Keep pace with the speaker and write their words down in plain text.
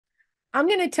I'm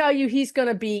going to tell you he's going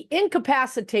to be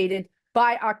incapacitated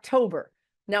by October.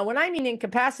 Now, when I mean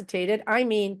incapacitated, I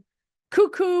mean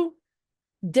cuckoo,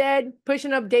 dead,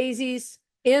 pushing up daisies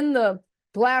in the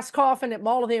glass coffin at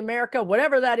Mall of the America,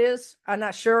 whatever that is. I'm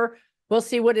not sure. We'll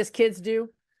see what his kids do.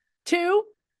 2,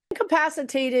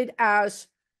 incapacitated as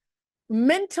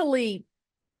mentally,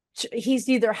 he's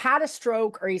either had a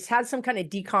stroke or he's had some kind of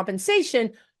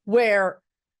decompensation where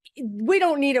we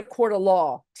don't need a court of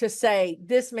law to say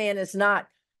this man is not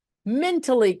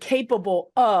mentally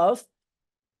capable of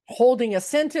holding a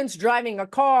sentence, driving a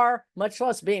car, much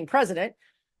less being president.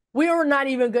 We are not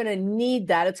even going to need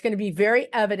that. It's going to be very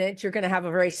evident. You're going to have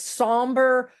a very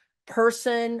somber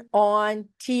person on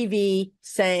TV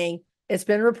saying it's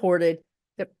been reported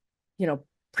that,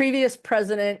 previous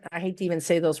president, I hate to even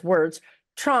say those words,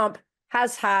 Trump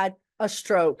has had a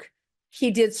stroke.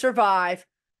 He did survive,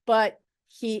 but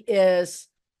he is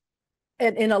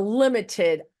in a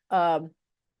limited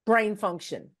brain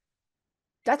function.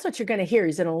 That's what you're going to hear.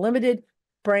 He's in a limited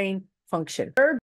brain function.